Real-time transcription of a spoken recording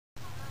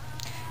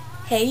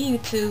Hey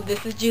YouTube,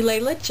 this is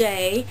Layla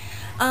J.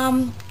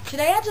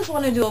 Today I just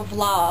want to do a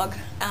vlog.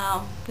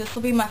 This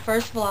will be my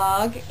first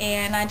vlog,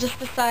 and I just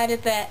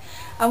decided that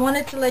I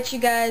wanted to let you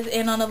guys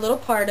in on a little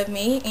part of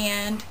me,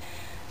 and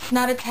it's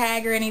not a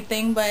tag or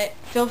anything, but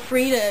feel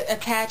free to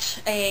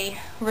attach a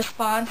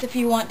response if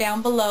you want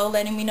down below,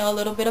 letting me know a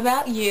little bit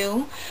about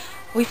you.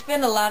 We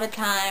spend a lot of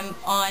time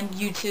on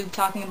YouTube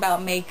talking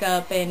about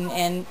makeup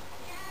and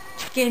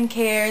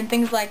skincare and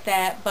things like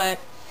that, but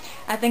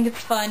I think it's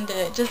fun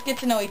to just get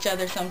to know each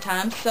other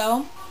sometimes.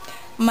 So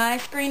my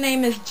screen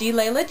name is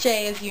Layla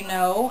J, as you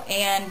know,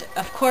 and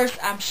of course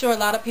I'm sure a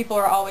lot of people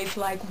are always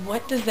like,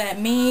 what does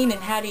that mean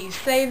and how do you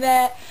say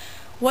that?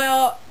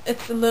 Well,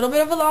 it's a little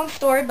bit of a long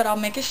story, but I'll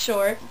make it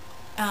short.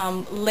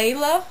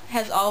 Layla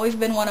has always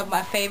been one of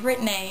my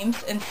favorite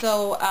names, and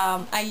so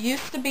I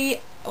used to be,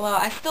 well,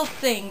 I still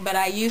sing, but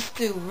I used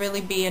to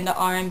really be into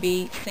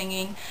R&B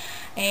singing,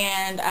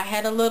 and I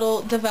had a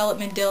little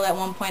development deal at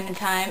one point in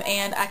time,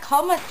 and I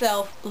called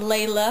myself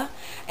Layla,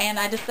 and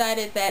I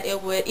decided that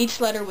each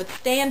letter would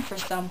stand for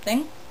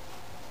something,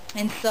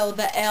 and so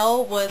the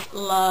L was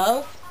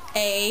love,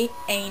 A,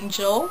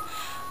 angel,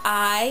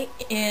 I,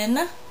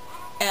 N,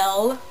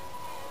 L,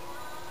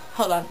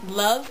 hold on,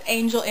 love,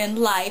 angel, and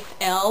life,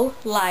 L,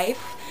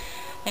 life,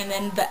 and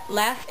then the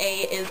last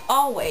A is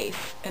always,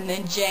 and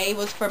then J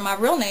was for my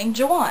real name,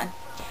 Jawan.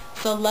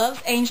 So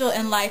love, angel,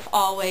 and life,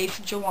 always,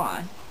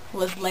 Jawan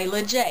was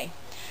Layla J.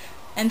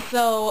 And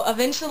so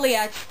eventually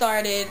I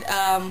started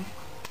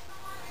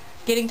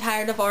getting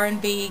tired of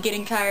R&B,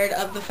 getting tired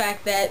of the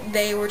fact that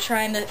they were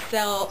trying to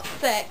sell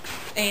sex,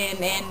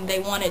 and they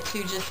wanted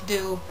to just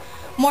do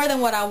more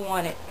than what I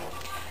wanted.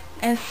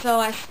 And so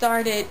I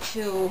started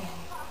to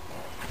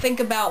think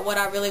about what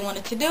I really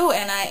wanted to do,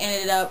 and I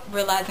ended up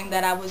realizing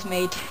that I was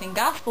made to sing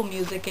gospel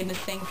music and to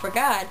sing for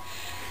God.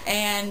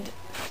 And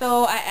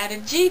so I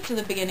added G to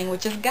the beginning,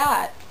 which is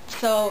God.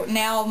 So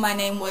now my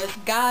name was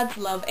God's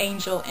Love,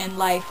 Angel, and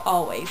Life,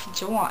 Always,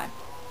 Jawan.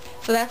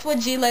 So that's what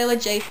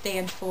Layla J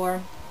stands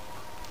for.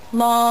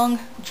 Long,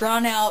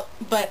 drawn out,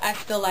 but I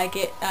still like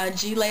it.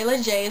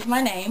 Layla J is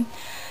my name.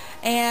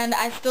 And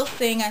I still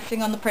sing. I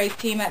sing on the praise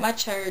team at my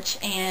church,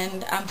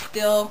 and I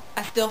still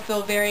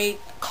feel very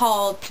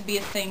called to be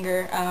a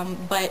singer,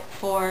 but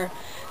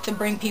to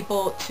bring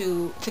people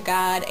to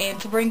God, and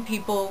to bring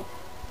people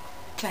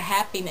to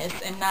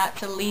happiness, and not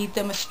to lead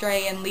them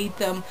astray and lead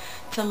them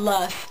to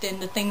lust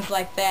and to things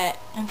like that.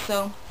 And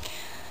so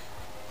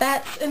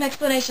that's an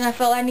explanation. I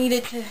felt I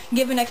needed to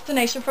give an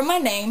explanation for my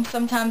name.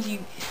 Sometimes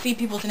you see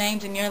people's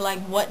names and you're like,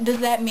 what does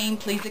that mean?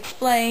 Please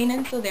explain.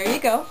 And so there you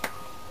go.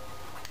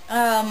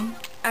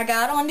 I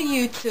got onto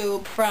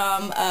YouTube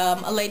from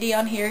a lady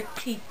on here,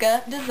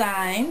 Tika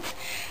Designs,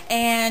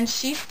 and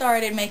she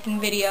started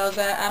making videos.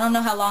 I don't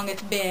know how long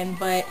it's been,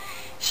 but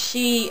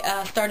she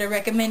started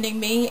recommending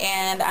me,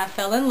 and I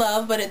fell in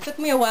love, but it took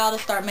me a while to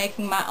start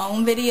making my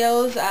own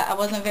videos. I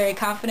wasn't very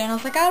confident. I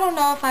was like, I don't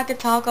know if I could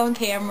talk on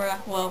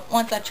camera. Well,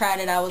 once I tried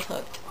it, I was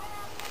hooked.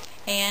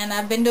 And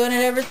I've been doing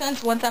it ever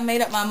since. Once I made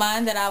up my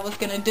mind that I was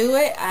going to do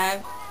it,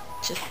 I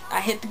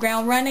hit the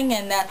ground running,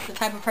 and that's the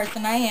type of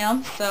person I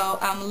am. So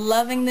I'm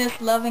loving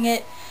this, loving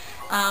it.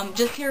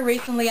 Just here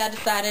recently I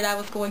decided I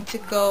was going to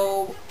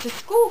go to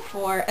school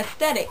for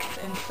aesthetics,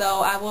 and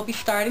so I will be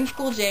starting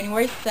school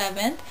January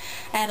 7th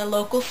at a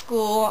local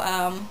school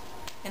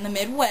in the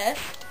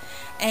Midwest,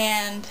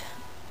 and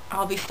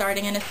I'll be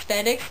starting in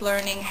aesthetics,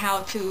 learning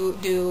how to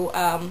do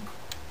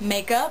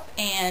makeup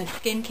and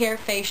skincare,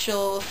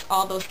 facials,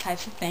 all those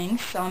types of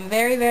things. So I'm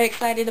very, very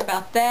excited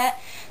about that.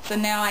 So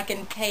now I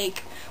can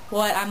take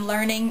what I'm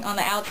learning on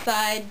the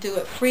outside, do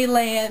it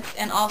freelance,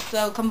 and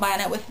also combine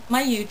it with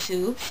my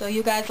YouTube. So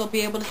you guys will be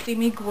able to see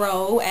me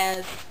grow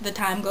as the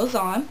time goes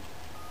on.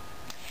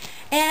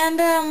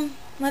 And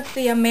let's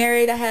see, I'm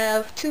married. I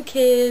have 2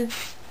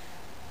 kids.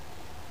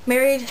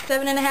 Married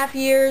 7.5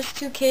 years,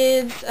 2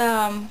 kids,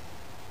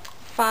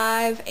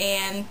 5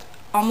 and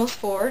almost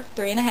 4,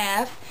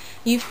 3.5.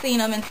 You've seen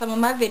them in some of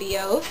my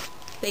videos.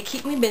 They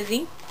keep me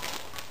busy.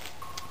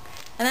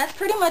 And that's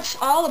pretty much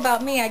all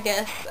about me, I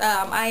guess.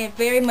 I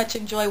very much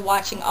enjoy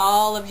watching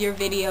all of your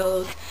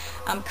videos.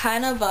 I'm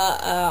kind of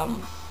a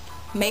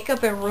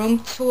makeup and room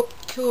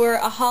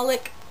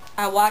tour-aholic.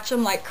 I watch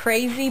them like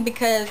crazy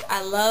because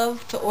I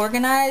love to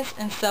organize,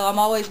 and so I'm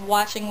always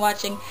watching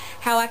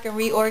how I can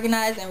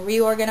reorganize and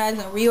reorganize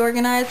and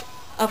reorganize.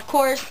 Of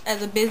course,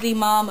 as a busy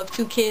mom of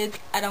 2 kids,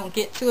 I don't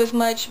get to as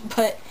much,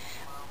 but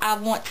I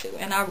want to,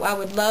 and I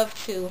would love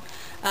to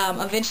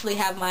eventually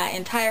have my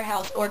entire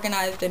house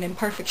organized and in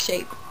perfect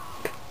shape.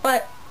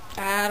 But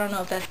I don't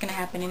know if that's going to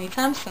happen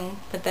anytime soon,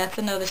 but that's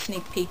another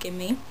sneak peek in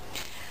me.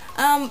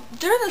 During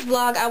this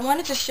vlog, I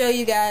wanted to show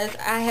you guys,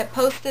 I had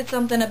posted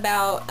something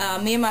about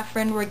me and my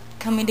friend were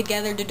coming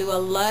together to do a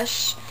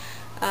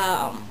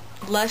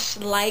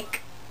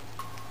Lush-like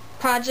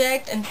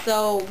project, and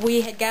so we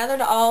had gathered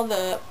all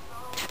the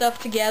stuff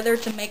together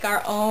to make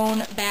our own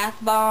bath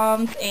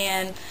bombs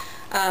and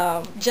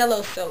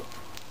Jello soap.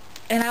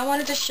 And I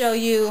wanted to show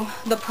you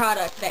the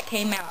product that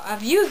came out.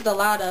 I've used a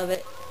lot of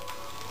it,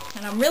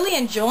 and I'm really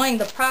enjoying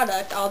the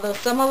product, although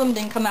some of them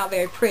didn't come out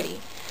very pretty.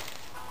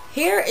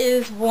 Here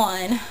is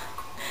one.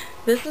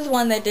 This is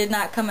one that did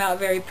not come out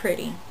very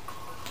pretty,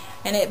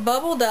 and it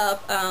bubbled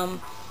up.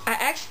 I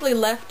actually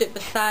left it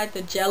beside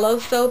the Jello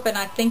soap, and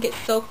I think it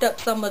soaked up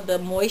some of the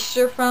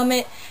moisture from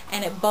it,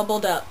 and it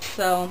bubbled up.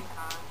 So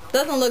it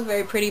doesn't look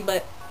very pretty,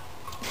 but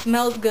it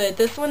smells good.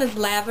 This one is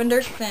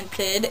lavender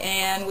scented,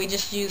 and we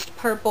just used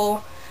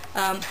purple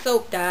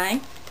soap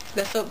dye,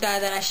 the soap dye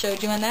that I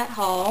showed you in that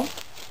haul.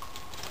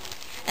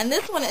 And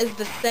this one is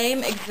the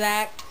same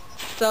exact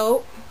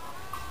soap,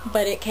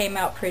 but it came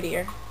out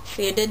prettier.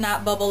 See, it did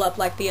not bubble up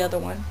like the other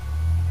one.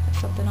 There's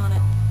something on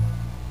it.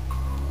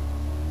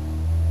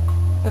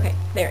 Okay,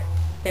 there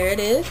it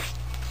is.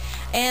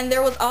 And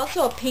there was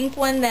also a pink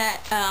one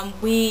that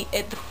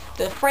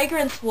the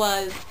fragrance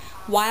was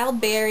wild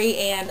berry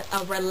and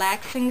a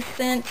relaxing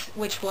scent,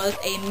 which was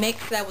a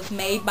mix that was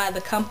made by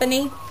the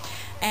company.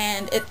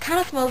 And it kind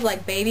of smells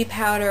like baby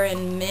powder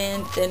and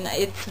mint, and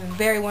it's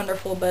very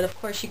wonderful. But of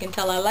course you can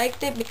tell I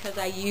liked it because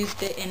I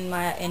used it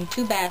in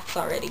 2 baths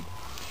already.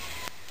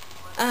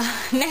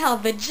 Now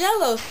the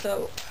Jello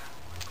soap,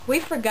 we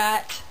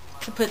forgot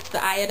to put the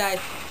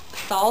iodized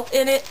salt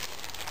in it.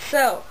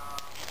 So,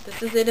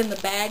 this is it in the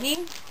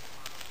baggie.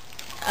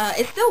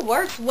 It still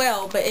works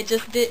well, but it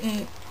just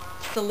didn't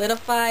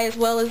solidify as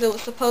well as it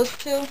was supposed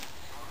to.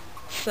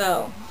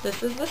 So,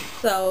 this is the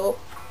soap.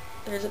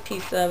 There's a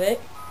piece of it.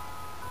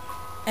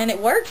 And it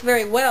works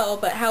very well,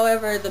 but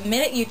however, the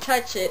minute you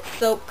touch it,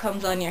 soap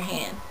comes on your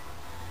hand.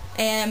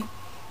 And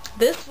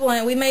this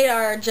one, we made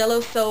our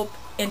Jello soap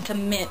into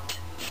mint.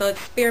 So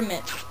it's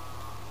spearmint.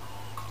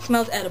 It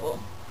smells edible,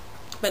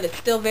 but it's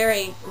still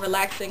very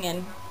relaxing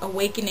and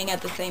awakening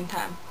at the same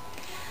time.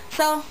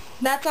 So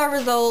that's our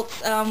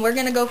results. We're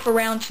going to go for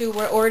round 2.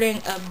 We're ordering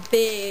a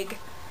big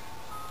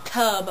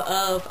tub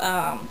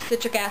of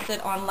citric acid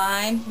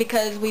online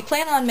because we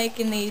plan on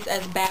making these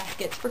as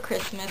baskets for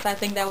Christmas. I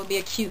think that would be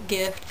a cute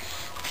gift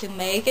to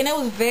make, and it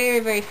was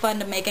very, very fun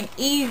to make and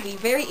easy,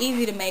 very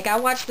easy to make. I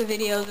watched the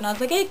videos and I was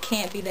like, it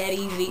can't be that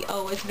easy.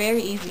 Oh, it's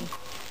very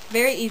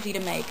easy to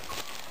make.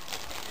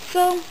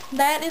 So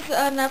that is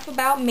enough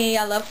about me.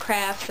 I love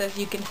crafts, as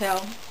you can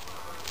tell.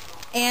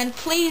 And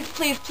please,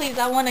 please, please,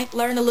 I want to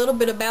learn a little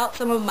bit about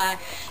some of my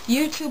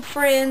YouTube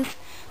friends.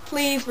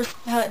 Please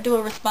do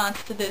a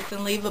response to this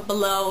and leave it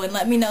below and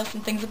let me know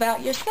some things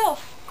about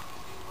yourself.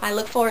 I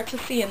look forward to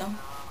seeing them.